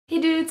Hey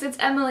dudes, it's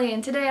Emily,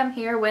 and today I'm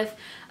here with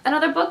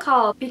another book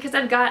haul because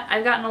I've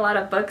gotten a lot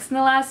of books in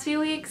the last few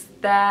weeks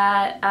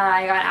that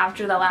I got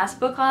after the last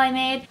book haul I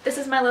made. This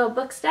is my little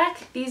book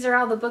stack. These are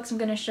all the books I'm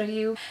going to show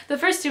you. The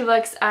first two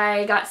books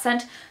I got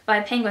sent by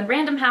Penguin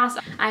Random House.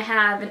 I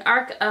have an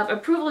arc of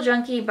Approval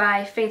Junkie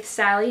by Faith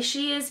Sally.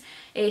 She is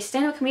a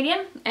stand-up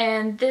comedian,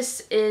 and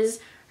this is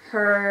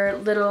her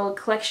little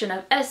collection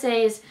of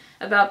essays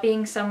about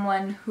being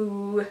someone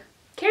who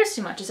cares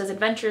too much. It says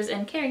adventures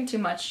in caring too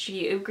much.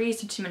 She agrees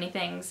to too many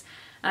things.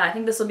 I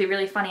think this will be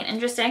really funny and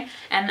interesting.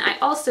 And I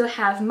also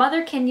have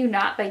Mother Can You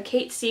Not by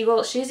Kate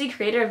Siegel. She's the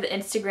creator of the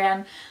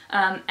Instagram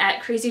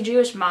at Crazy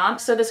Jewish Mom.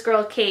 So this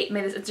girl, Kate,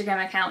 made this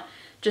Instagram account,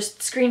 just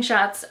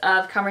screenshots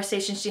of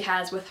conversations she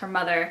has with her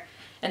mother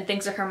and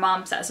things that her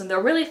mom says, and they're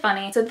really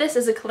funny. So this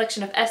is a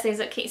collection of essays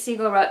that Kate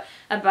Siegel wrote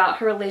about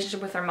her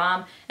relationship with her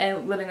mom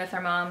and living with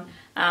her mom.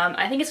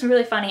 I think it's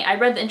really funny. I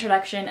read the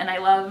introduction and I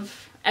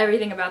love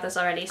everything about this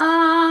already.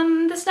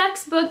 This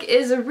next book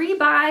is a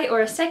rebuy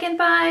or a second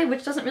buy,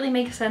 which doesn't really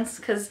make sense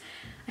because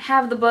I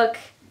have the book,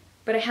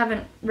 but I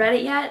haven't read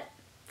it yet.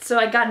 So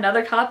I got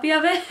another copy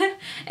of it,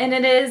 and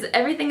it is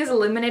Everything is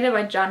Illuminated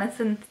by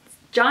Jonathan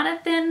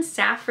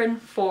Safran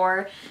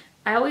Foer.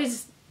 I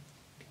always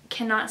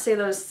cannot say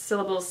those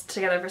syllables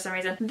together for some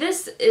reason.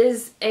 This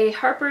is a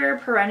Harper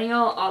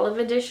Perennial Olive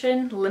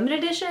Edition,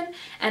 limited edition,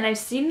 and I've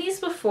seen these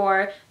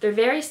before. They're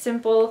very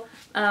simple,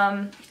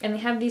 and they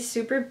have these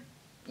super,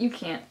 you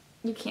can't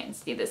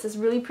see this. It's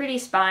really pretty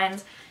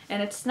spines,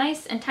 and it's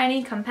nice and tiny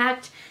and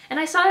compact, and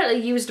I saw it at a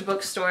used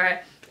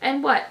bookstore,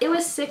 and what? It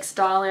was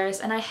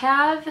 $6, and I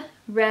have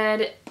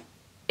read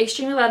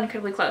Extremely Loud and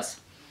Incredibly Close,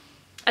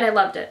 and I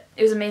loved it.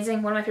 It was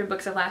amazing, one of my favorite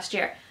books of last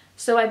year.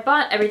 So I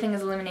bought Everything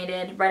is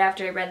Illuminated right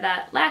after I read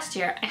that last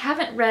year. I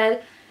haven't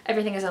read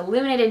Everything is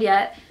Illuminated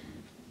yet,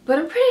 but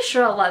I'm pretty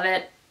sure I'll love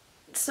it.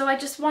 So I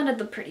just wanted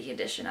the pretty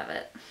edition of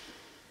it.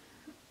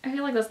 I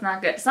feel like that's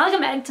not good. It's not like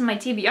I'm adding to my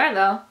TBR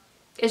though.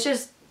 It's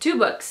just two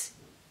books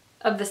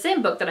of the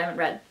same book that I haven't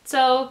read.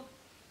 So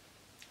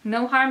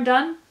no harm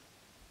done.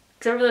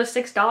 Except for those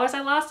 $6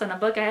 I lost on a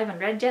book I haven't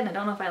read yet and I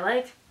don't know if I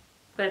like,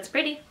 but it's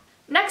pretty.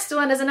 Next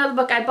one is another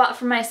book I bought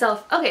for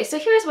myself. Okay, so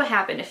here's what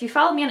happened. If you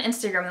followed me on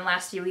Instagram in the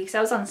last few weeks, I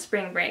was on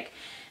spring break,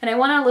 and I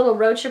went on a little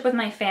road trip with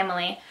my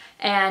family,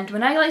 and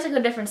when I like to go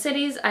to different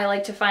cities, I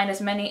like to find as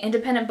many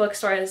independent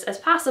bookstores as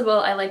possible.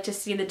 I like to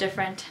see the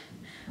different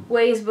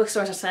ways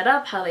bookstores are set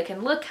up, how they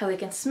can look, how they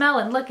can smell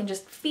and look and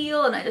just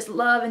feel, and I just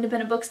love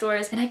independent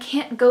bookstores. And I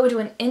can't go to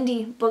an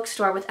indie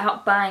bookstore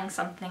without buying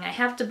something. I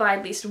have to buy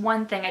at least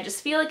one thing. I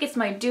just feel like it's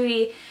my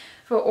duty.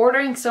 For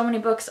ordering so many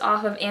books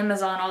off of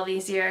Amazon all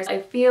these years, I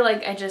feel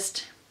like I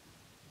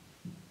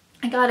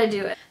gotta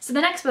do it. So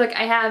the next book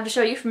I have to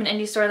show you from an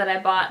indie store that I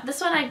bought. This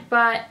one I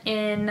bought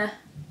in,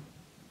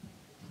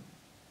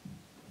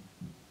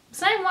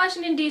 was I in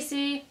Washington,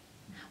 D.C.?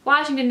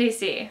 Washington,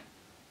 D.C.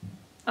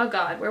 Oh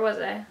god, where was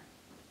I?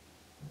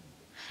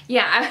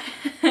 Yeah,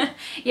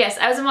 yes,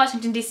 I was in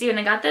Washington, D.C. when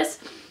I got this.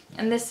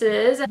 And this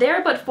is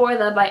There But For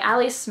The by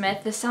Ali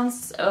Smith. This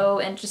sounds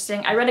so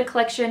interesting. I read a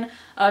collection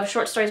of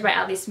short stories by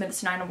Ali Smith,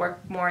 so now I'm going to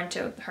work more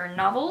into her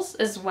novels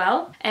as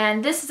well.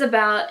 And this is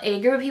about a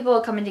group of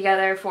people coming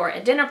together for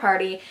a dinner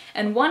party,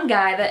 and one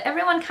guy that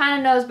everyone kind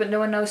of knows but no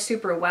one knows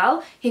super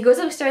well, he goes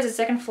upstairs to the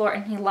second floor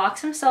and he locks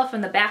himself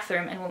in the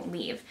bathroom and won't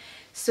leave.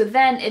 So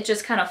then it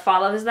just kind of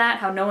follows that,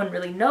 how no one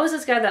really knows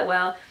this guy that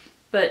well,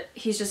 but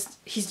he's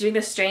doing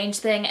this strange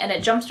thing, and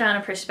it jumps around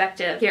in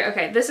perspective. Here,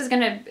 okay, this is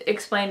gonna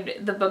explain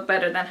the book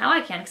better than how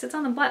I can, because it's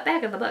on the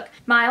back of the book.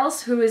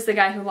 Miles, who is the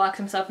guy who locks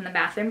himself in the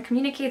bathroom,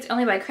 communicates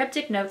only by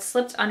cryptic notes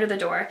slipped under the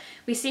door.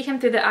 We see him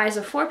through the eyes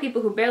of 4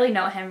 people who barely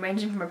know him,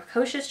 ranging from a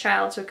precocious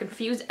child to a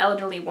confused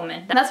elderly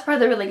woman. And that's the part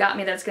that really got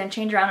me, that it's gonna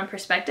change around in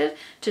perspective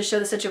to show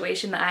the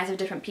situation in the eyes of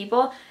different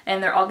people,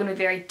 and they're all gonna be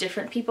very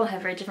different people,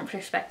 have very different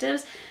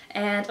perspectives.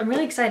 And I'm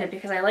really excited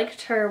because I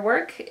liked her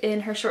work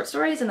in her short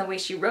stories and the way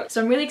she wrote.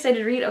 So I'm really excited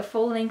to read a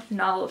full-length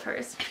novel of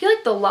hers. I feel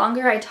like the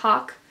longer I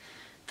talk,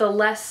 the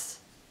less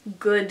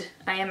good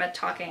I am at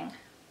talking.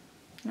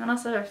 Anyone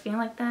else ever feel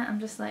like that?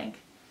 I'm just like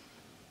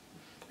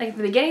at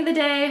the beginning of the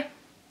day,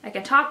 I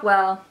can talk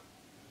well,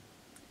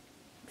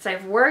 because I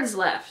have words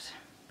left.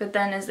 But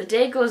then as the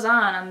day goes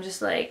on, I'm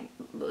just like,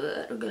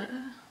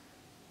 bleh.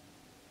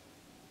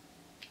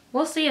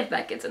 We'll see if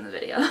that gets in the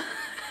video.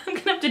 I'm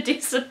gonna have to do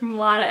a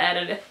lot of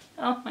editing.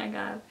 Oh my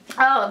god.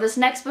 Oh, this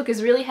next book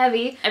is really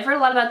heavy. I've heard a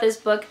lot about this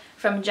book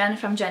from Jen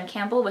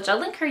Campbell, which I'll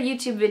link her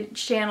YouTube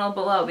channel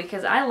below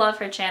because I love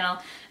her channel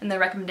and the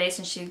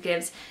recommendations she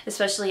gives,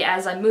 especially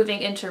as I'm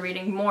moving into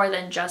reading more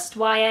than just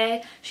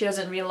YA. She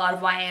doesn't read a lot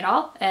of YA at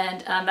all,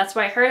 and that's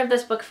where I heard of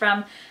this book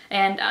from,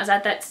 and I was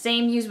at that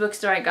same used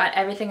bookstore I got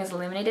Everything is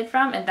Illuminated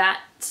from, and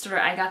that store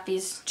I got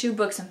these 2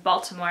 books in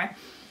Baltimore.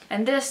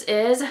 And this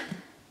is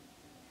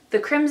The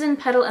Crimson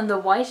Petal and the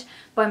White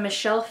by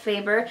Michelle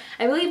Faber.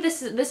 I believe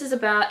this is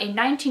about a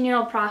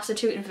 19-year-old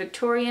prostitute in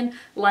Victorian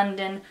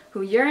London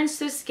who yearns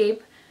to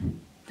escape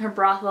her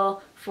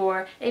brothel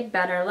for a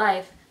better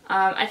life.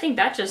 I think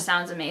that just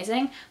sounds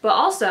amazing. But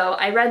also,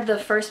 I read the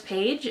first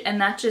page and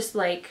that just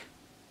like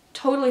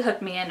totally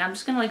hooked me in. I'm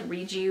just gonna like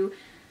read you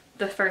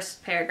the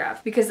first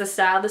paragraph because the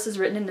style this is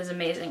written in is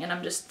amazing, and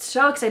I'm just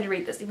so excited to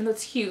read this, even though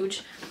it's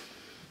huge.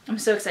 I'm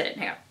so excited.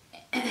 Hang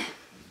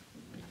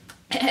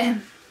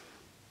on.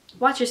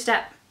 Watch your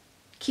step.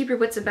 Keep your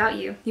wits about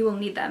you. You will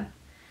need them.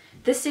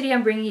 This city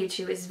I'm bringing you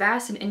to is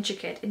vast and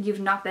intricate, and you've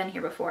not been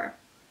here before.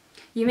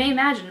 You may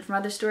imagine from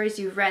other stories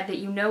you've read that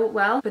you know it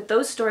well, but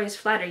those stories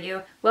flatter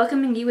you,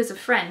 welcoming you as a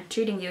friend,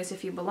 treating you as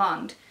if you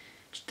belonged.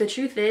 The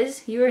truth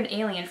is, you are an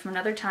alien from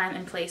another time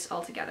and place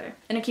altogether.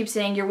 And it keeps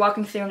saying you're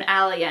walking through an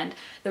alley and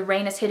the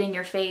rain is hitting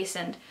your face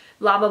and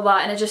blah blah blah,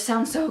 and it just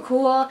sounds so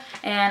cool,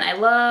 and I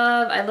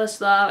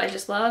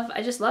just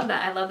love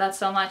that. I love that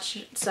so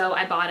much, so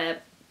I bought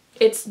it.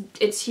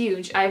 It's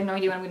huge. I have no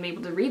idea when I'm gonna be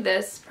able to read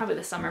this, probably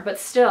this summer, but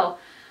still,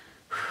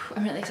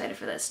 I'm really excited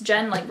for this.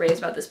 Jen like raves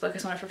about this book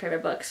as one of her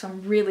favorite books, so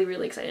I'm really,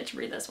 really excited to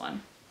read this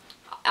one.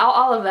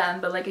 All of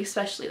them, but like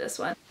especially this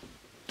one.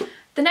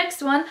 The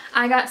next one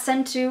I got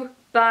sent to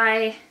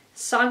by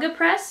Saga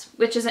Press,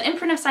 which is an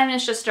imprint of Simon &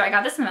 Schuster. I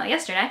got this in the mail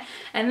yesterday,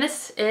 and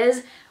this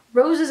is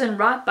Roses and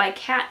Rot by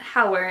Kat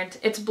Howard.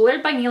 It's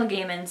blurred by Neil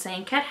Gaiman,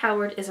 saying Kat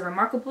Howard is a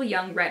remarkable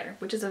young writer,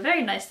 which is a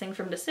very nice thing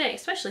for him to say,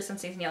 especially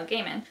since he's Neil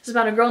Gaiman. It's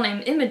about a girl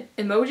named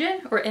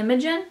Imogen.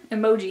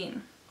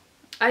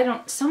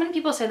 So many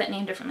people say that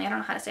name differently. I don't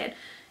know how to say it.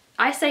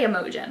 I say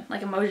Imogen,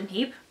 like Imogen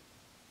Heap.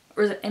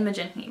 Or is it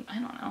Imogen Heap? I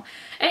don't know.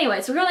 Anyway,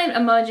 it's a girl named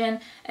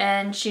Imogen,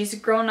 and she's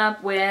grown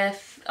up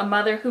with a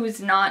mother who's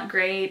not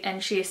great,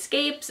 and she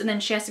escapes, and then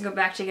she has to go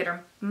back to get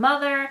her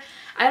mother.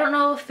 I don't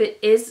know if it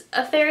is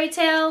a fairy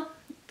tale,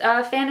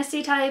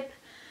 fantasy type,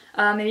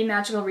 maybe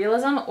magical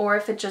realism, or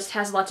if it just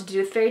has a lot to do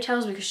with fairy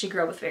tales because she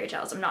grew up with fairy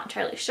tales. I'm not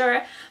entirely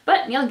sure,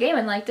 but Neil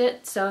Gaiman liked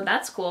it, so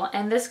that's cool,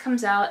 and this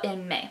comes out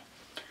in May.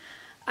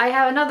 I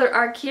have another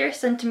arc here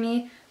sent to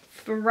me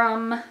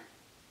from, I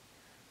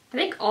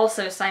think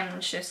also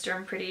Simon & Schuster,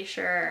 I'm pretty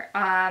sure.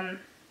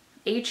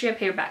 Atria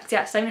Paperbacks,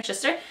 yeah, Simon &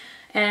 Schuster.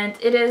 And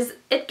it is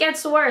It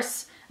Gets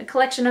Worse, a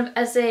collection of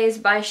essays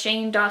by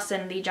Shane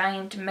Dawson, the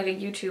giant mega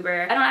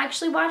YouTuber. I don't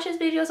actually watch his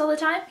videos all the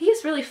time.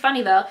 He's really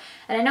funny though.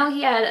 And I know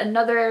he had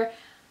another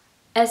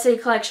essay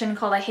collection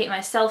called I Hate My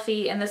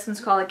Selfie, and this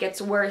one's called It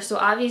Gets Worse. So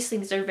obviously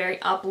these are very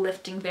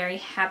uplifting, very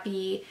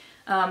happy,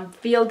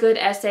 feel-good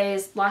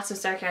essays, lots of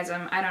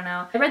sarcasm, I don't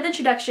know. I read the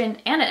introduction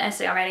and an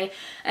essay already,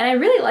 and I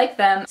really like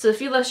them. So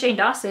if you love Shane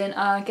Dawson,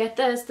 get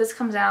this. This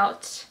comes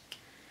out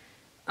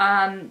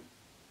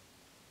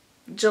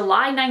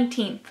July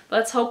 19th.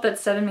 Let's hope that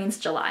 7 means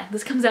July.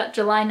 This comes out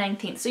July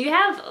 19th. So you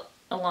have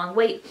a long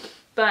wait,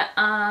 but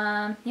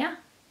yeah,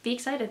 be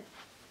excited.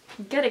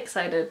 Get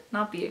excited,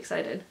 not be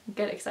excited.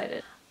 Get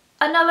excited.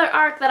 Another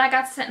arc that I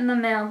got sent in the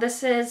mail.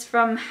 This is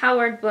from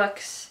Howard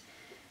Books.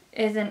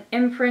 Is an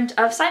imprint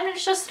of Simon &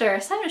 Schuster.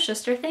 Simon &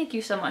 Schuster, thank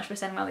you so much for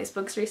sending all these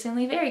books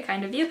recently. Very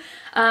kind of you.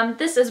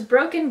 This is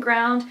Broken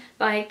Ground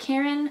by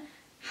Karen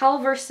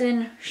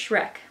Halvorson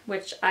Schreck,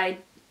 which I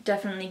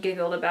definitely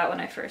giggled about when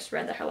I first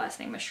read that her last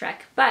name was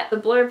Schreck. But the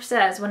blurb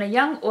says, when a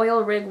young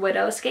oil rig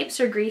widow escapes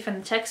her grief in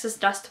the Texas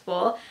Dust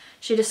Bowl,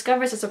 she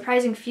discovers a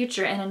surprising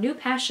future and a new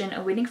passion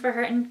awaiting for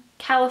her in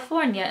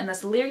California in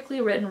this lyrically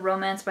written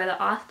romance by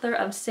the author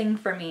of Sing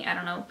For Me. I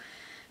don't know,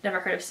 never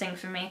heard of Sing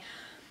For Me.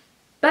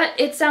 But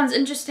it sounds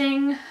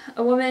interesting.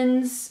 A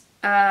woman's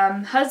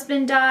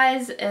husband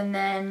dies, and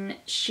then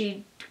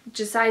she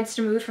decides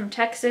to move from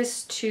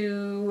Texas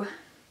to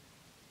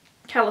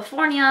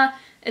California.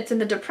 It's in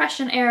the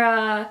Depression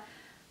era.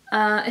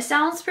 It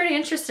sounds pretty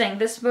interesting.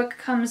 This book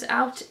comes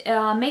out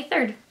May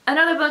 3rd.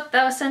 Another book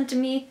that was sent to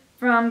me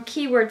from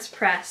Keywords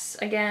Press.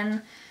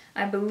 Again,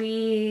 I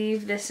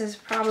believe this is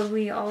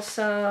probably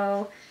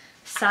also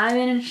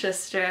Simon &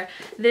 Schuster.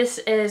 This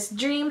is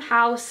Dream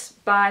House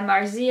by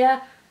Marzieh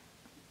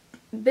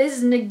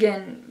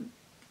Biznagan.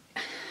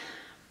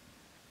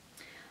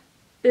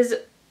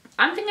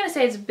 I'm thinking to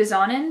say it's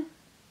Bizanin.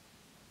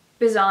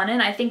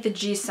 I think the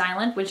G is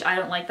silent, which I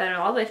don't like that at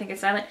all, but I think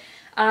it's silent.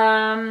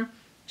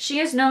 She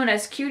is known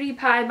as Cutie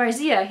Pie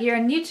Marzieh here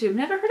on YouTube.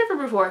 Never heard of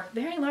her before.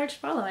 Very large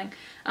following.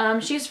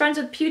 She's friends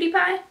with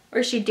PewDiePie, or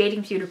is she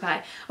dating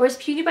PewDiePie? Or is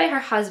PewDiePie her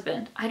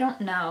husband? I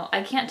don't know.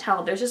 I can't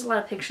tell. There's just a lot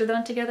of pictures of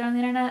them together on the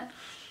internet.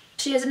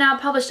 She has now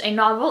published a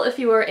novel, if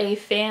you are a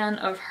fan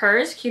of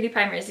hers, Cutie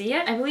Pie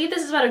Marzieh. I believe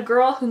this is about a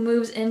girl who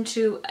moves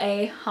into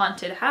a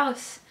haunted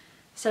house.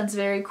 Sounds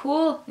very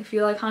cool if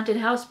you like haunted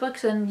house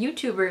books and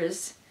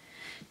YouTubers.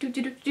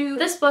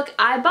 This book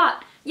I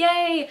bought.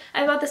 Yay!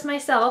 I bought this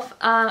myself.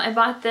 I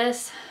bought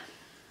this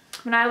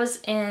when I was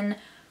in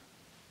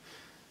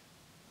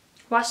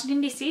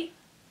Washington, D.C.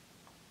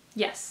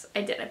 Yes,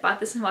 I did. I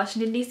bought this in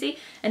Washington, D.C.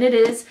 and it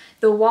is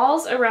The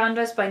Walls Around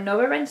Us by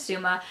Nova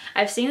Rensuma.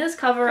 I've seen this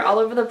cover all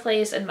over the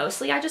place, and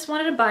mostly I just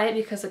wanted to buy it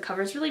because the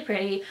cover is really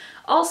pretty.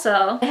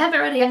 Also, I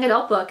haven't read a young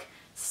adult book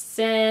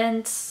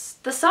since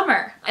the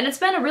summer, and it's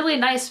been a really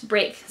nice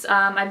break.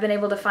 I've been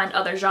able to find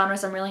other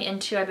genres I'm really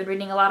into. I've been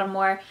reading a lot of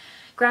more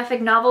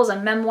graphic novels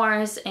and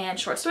memoirs and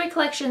short story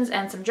collections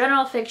and some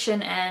general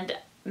fiction, and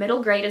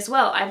middle grade as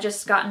well. I've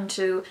just gotten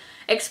to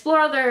explore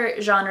other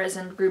genres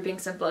and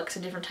groupings of books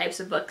and different types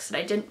of books that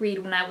I didn't read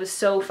when I was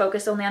so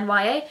focused only on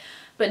YA.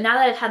 But now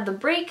that I've had the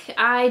break,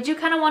 I do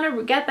kind of want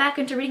to get back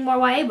into reading more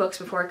YA books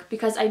before,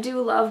 because I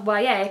do love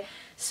YA.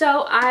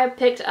 So I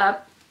picked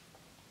up,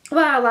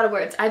 wow, a lot of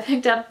words. I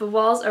picked up The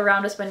Walls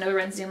Around Us by Noa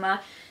Renzuma.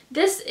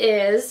 This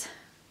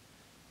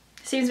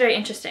seems very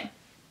interesting.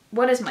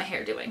 What is my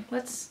hair doing?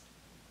 Let's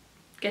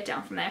get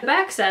down from there. The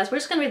back says, we're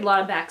just going to read a lot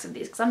of backs of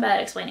these because I'm bad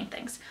at explaining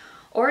things.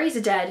 Ori's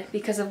dead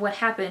because of what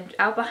happened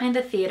out behind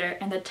the theater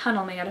and the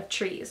tunnel made out of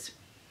trees.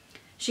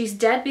 She's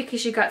dead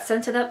because she got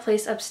sent to that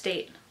place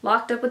upstate,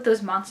 locked up with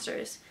those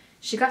monsters.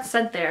 She got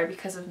sent there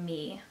because of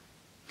me.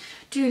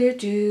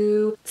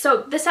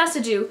 So this has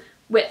to do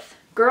with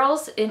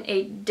girls in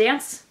a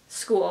dance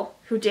school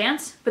who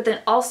dance, but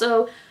then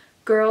also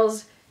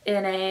girls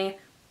in a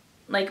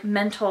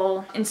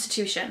mental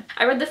institution.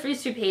 I read the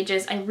first few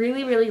pages. I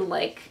really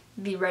like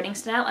the writing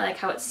style. I like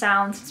how it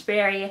sounds. It's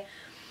very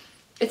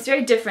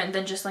different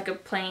than just like a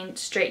plain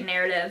straight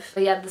narrative.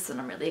 But yeah, this one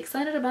I'm really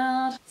excited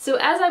about. So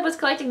as I was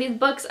collecting these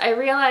books, I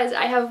realized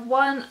I have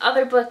one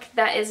other book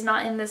that is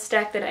not in this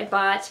stack that I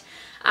bought.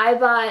 I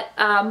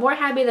bought More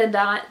Happy Than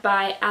Not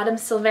by Adam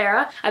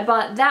Silvera. I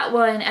bought that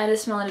one at a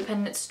small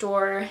independent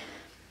store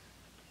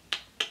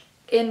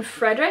in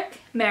Frederick,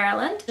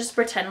 Maryland. Just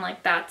pretend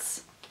like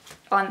that's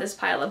on this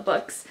pile of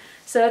books.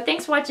 So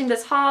thanks for watching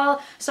this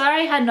haul.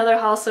 Sorry I had another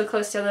haul so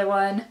close to the other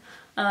one.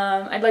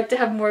 I'd like to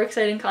have more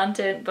exciting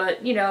content,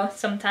 but you know,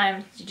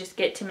 sometimes you just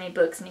get too many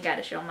books and you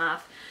gotta show them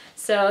off.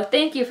 So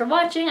thank you for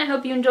watching. I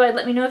hope you enjoyed.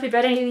 Let me know if you've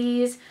read any of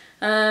these.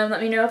 Let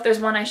me know if there's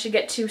one I should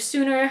get to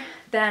sooner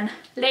than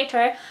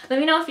later. Let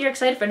me know if you're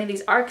excited for any of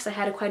these arcs. I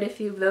had quite a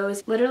few of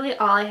those. Literally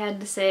all I had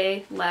to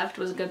say left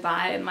was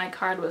goodbye and my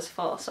card was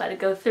full. So I had to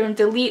go through and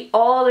delete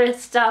all their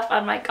stuff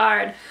on my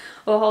card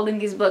while holding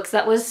these books.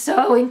 That was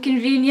so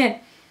inconvenient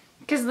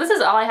because this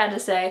is all I had to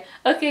say.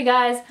 Okay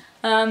guys,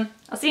 I'll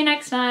see you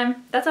next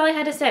time. That's all I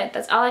had to say.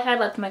 That's all I had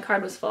left. My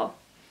card was full.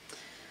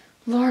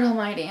 Lord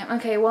almighty.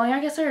 Okay, well I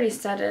guess I already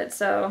said it,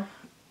 so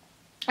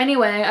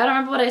anyway, I don't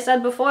remember what I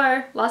said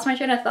before. Lost my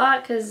train of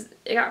thought because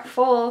it got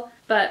full.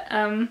 But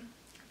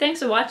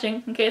thanks for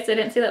watching in case I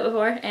didn't say that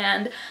before,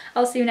 and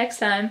I'll see you next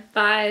time.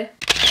 Bye.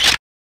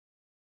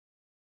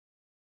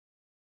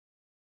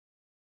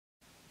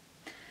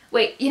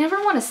 Wait, you never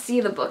want to see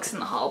the books in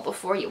the haul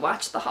before you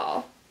watch the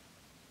haul.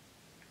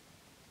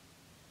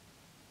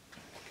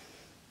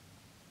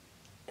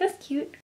 That's cute.